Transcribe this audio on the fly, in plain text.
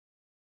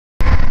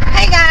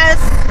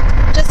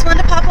just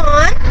wanted to pop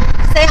on,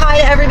 say hi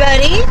to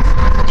everybody,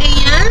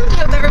 and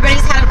hope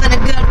everybody's having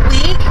a good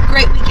week.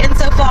 Great weekend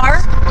so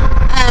far.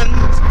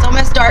 It's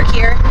almost dark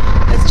here.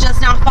 It's just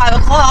now 5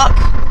 o'clock,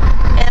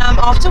 and I'm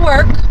off to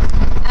work.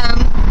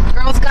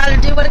 Girls gotta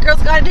do what a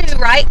girl's gotta do,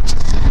 right?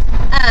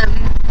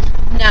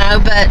 No,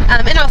 but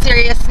in all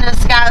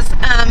seriousness, guys,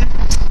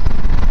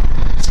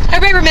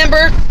 everybody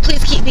remember,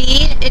 please keep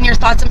me in your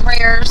thoughts and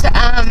prayers.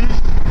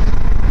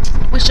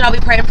 We should all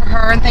be praying for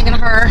her and thinking of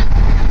her.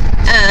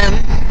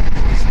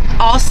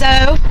 Also,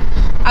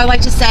 I would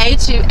like to say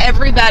to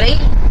everybody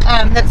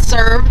that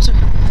served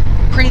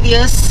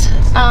previously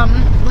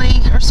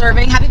or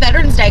serving, Happy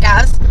Veterans Day,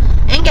 guys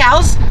and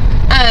gals.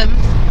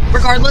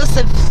 Regardless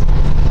of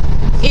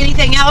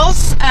anything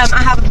else,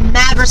 I have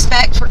mad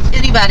respect for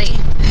anybody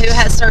who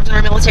has served in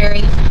our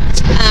military.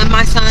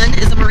 My son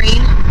is a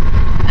Marine,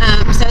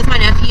 so is my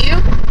nephew.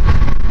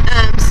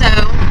 So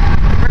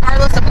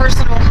regardless of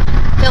personal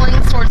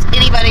feelings towards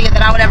anybody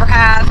that I would ever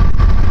have,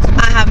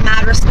 I have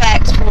mad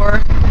respect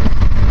for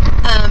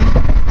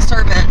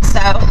serving. So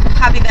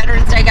Happy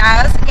Veterans Day,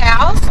 guys and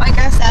gals. Like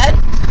I said,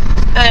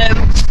 I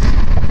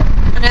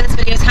know this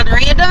video is kind of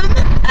random.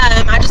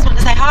 I just wanted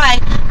to say hi.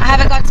 I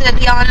haven't got to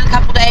be on in a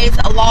couple days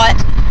a lot.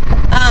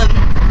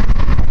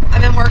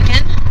 I've been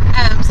working,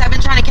 so I've been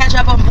trying to catch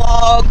up on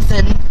vlogs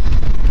and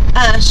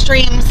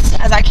streams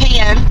as I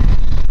can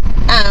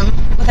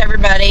with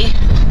everybody.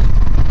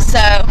 So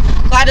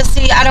glad to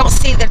see. I don't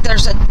see that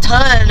there's a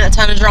ton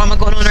of drama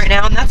going on right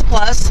now, and that's a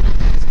plus.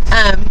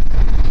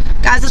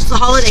 Guys, it's the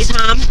holiday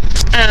time.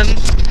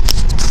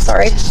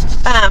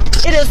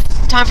 It is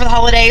time for the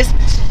holidays.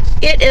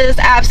 It is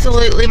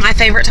absolutely my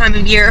favorite time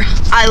of year.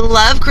 I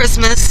love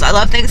Christmas. I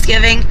love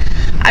Thanksgiving.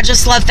 I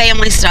just love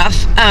family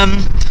stuff.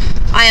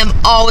 I am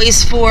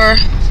always for,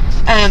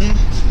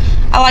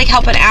 I like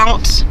helping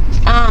out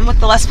with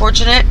the less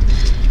fortunate.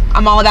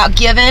 I'm all about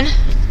giving.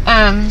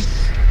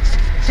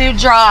 Food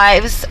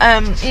drives.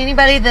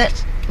 Anybody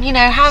that,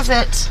 has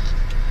it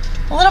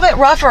a little bit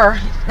rougher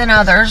than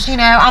others,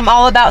 I'm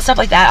all about stuff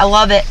like that. I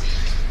love it.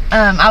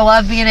 I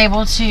love being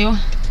able to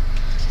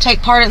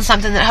take part in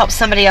something that helps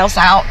somebody else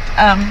out.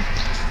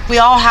 We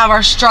all have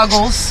our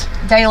struggles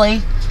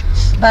daily,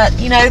 but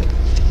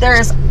there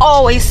is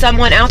always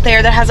someone out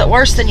there that has it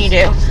worse than you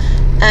do.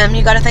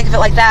 You got to think of it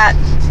like that.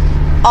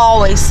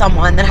 Always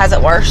someone that has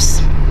it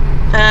worse.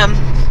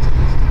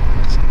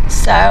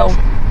 So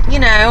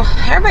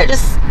everybody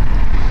just,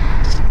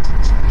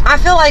 I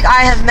feel like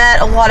I have met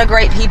a lot of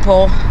great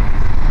people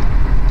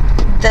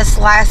this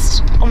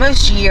last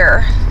almost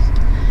year,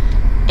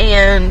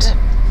 and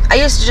I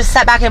used to just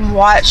sit back and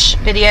watch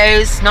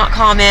videos, not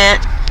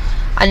comment.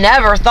 I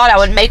never thought I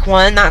would make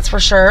one, that's for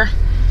sure.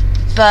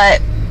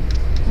 But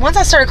once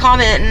I started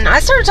commenting, I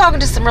started talking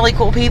to some really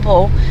cool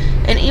people.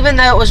 And even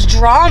though it was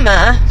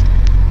drama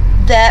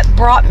that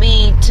brought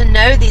me to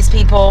know these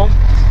people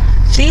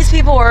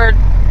are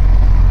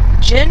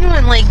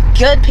genuinely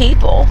good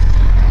people.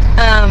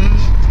 And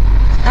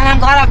I'm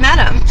glad I've met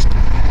them.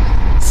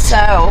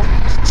 So,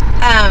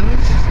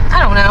 I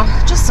don't know,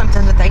 just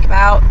something to think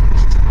about.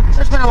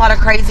 There's been a lot of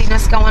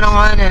craziness going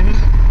on, and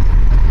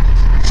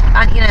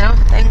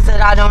things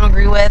that I don't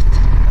agree with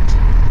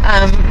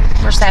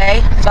per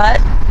se,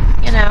 but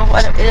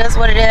what it is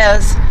what it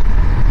is.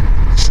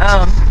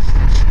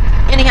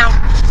 Anyhow,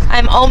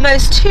 I'm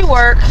almost to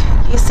work.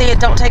 You see, it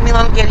don't take me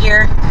long to get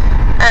here.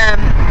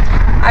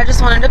 I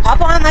just wanted to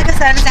pop on, like I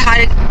said, and say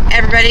hi to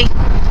everybody.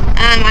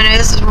 I know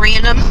this is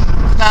random,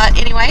 but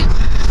anyway,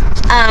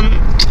 I'm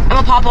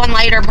gonna pop on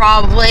later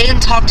probably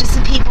and talk to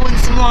some people in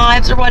some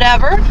lives or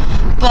whatever.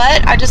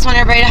 But I just want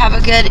everybody to have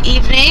a good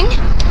evening.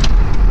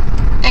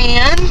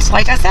 And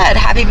like I said,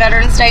 Happy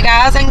Veterans Day,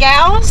 guys and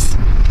gals.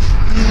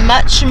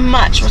 Much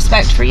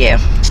respect for you.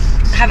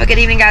 Have a good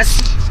evening,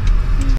 guys.